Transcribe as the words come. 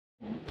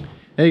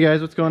Hey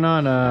guys, what's going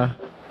on?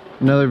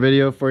 Another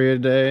video for you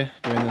today,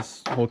 doing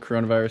this whole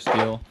coronavirus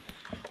deal.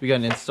 We got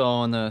an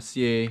install on the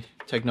CA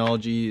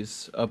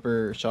Technologies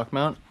upper shock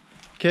mount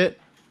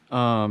kit.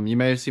 You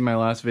may have seen my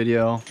last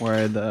video where I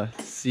had the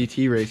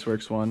CT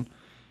Raceworks one,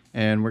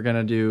 and we're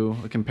gonna do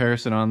a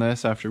comparison on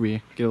this after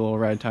we get a little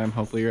ride time,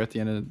 hopefully here at the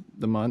end of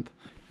the month.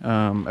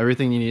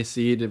 Everything you need to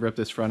see to rip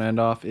this front end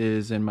off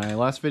is in my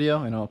last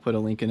video, and I'll put a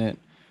link in it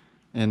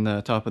in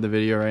the top of the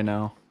video right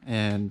now.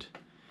 And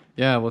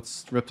yeah,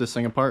 let's rip this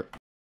thing apart.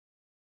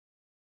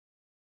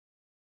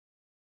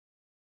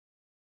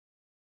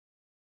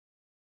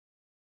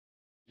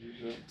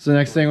 So the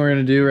next thing we're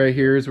going to do right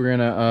here is we're going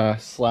to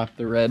slap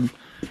the red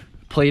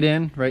plate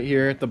in right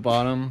here at the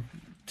bottom.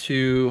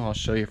 I'll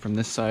show you from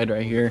this side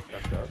right here.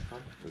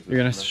 You're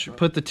going to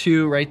put the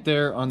two right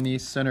there on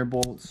these center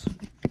bolts.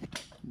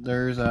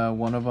 There's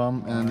one of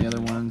them, and then the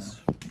other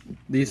one's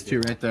these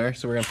two right there.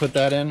 So we're going to put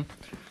that in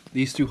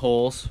these two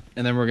holes,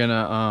 and then we're going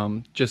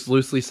to just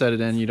loosely set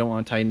it in. You don't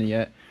want to tighten it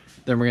yet.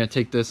 Then we're going to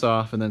take this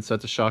off and then set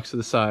the shocks to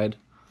the side.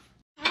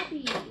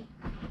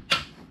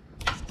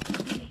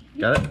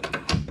 Got it?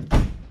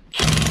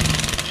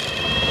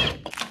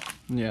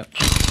 Yeah.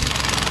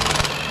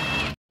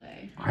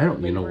 I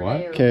don't, you know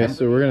what? Okay,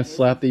 so we're gonna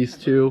slap these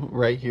two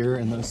right here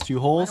in those two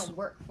holes.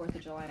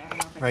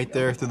 Right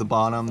there through the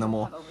bottom, then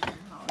we'll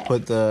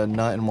put the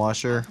nut and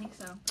washer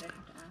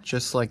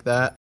just like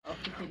that.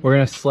 We're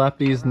gonna slap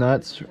these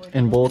nuts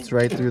and bolts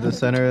right through the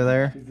center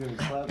there.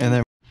 And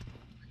then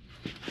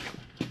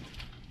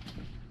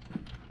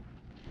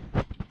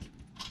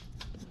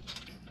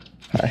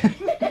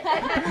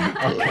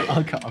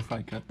I'll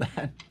probably cut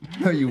that.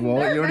 No, you won't.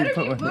 There You already better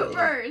put be one.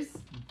 bloopers.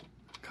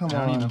 Come I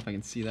don't even know on. if I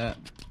can see that.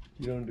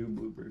 You don't do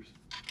bloopers.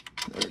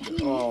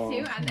 You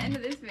need to at the end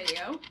of this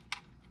video.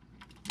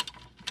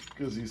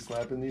 Because he's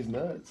slapping these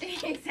nuts.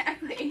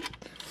 Exactly.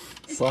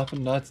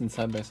 Slapping nuts and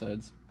side by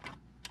sides.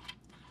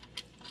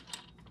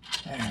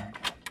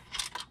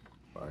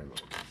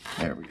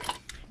 There we go.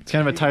 It's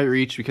kind of a tight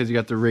reach because you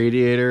got the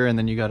radiator and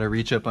then you got to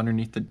reach up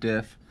underneath the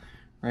diff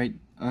right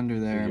under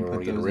there and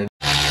put those in.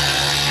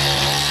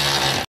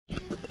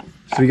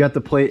 So we got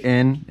the plate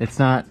in. It's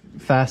not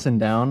fastened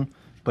down,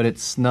 but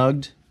it's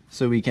snugged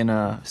so we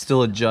can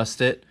still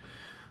adjust it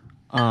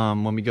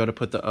when we go to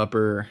put the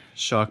upper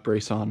shock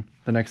brace on.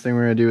 The next thing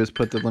we're going to do is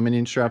put the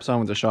limiting straps on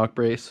with the shock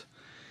brace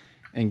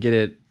and get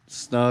it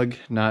snug,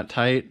 not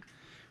tight.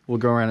 We'll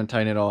go around and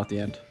tighten it all at the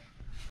end.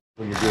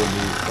 When you're doing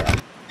these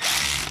stuff.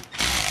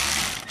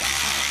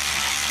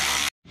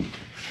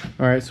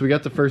 Alright, so we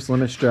got the first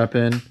limit strap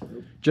in.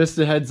 Just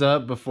a heads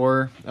up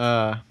before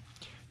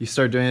you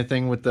start doing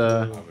anything with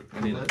the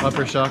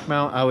upper shock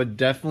mount, I would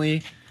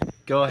definitely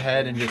go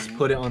ahead and just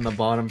put it on the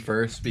bottom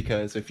first,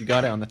 because if you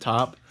got it on the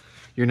top,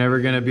 you're never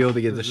going to be able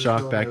to get the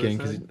shock back in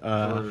because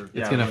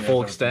it's going to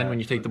full extend when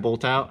you take the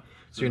bolt out.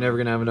 So you're never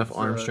going to have enough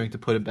arm strength to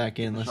put it back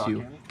in unless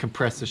you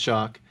compress the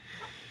shock.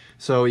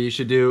 So what you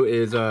should do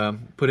is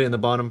put it in the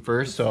bottom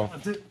first, so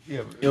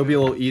it'll be a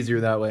little easier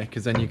that way,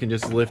 because then you can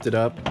just lift it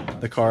up,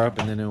 the car up,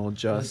 and then it will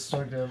adjust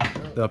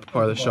the upper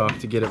part of the shock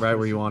to get it right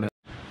where you want it.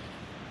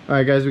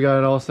 Alright guys, we got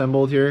it all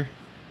assembled here.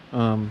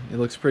 It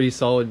looks pretty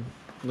solid.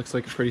 Looks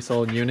like a pretty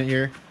solid unit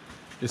here.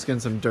 Just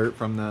getting some dirt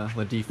from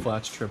the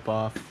D-flat strip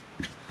off.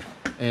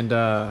 And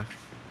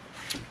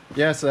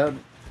yeah, so it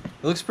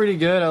looks pretty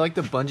good. I like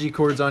the bungee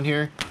cords on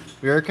here.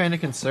 We are kind of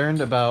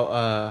concerned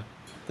about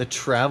the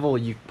travel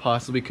you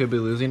possibly could be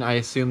losing. I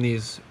assume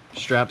these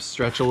straps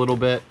stretch a little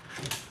bit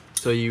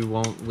so you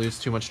won't lose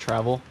too much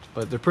travel,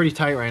 but they're pretty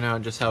tight right now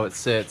just how it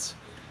sits.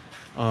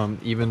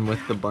 Even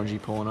with the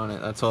bungee pulling on it,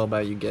 that's all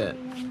about you get.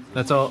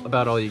 That's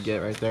about all you get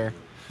right there.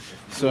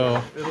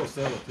 So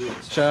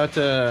shout out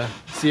to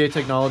CA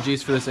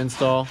Technologies for this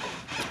install,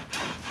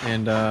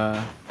 and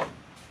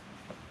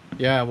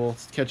yeah, we'll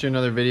catch you in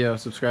another video.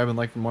 Subscribe and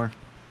like for more.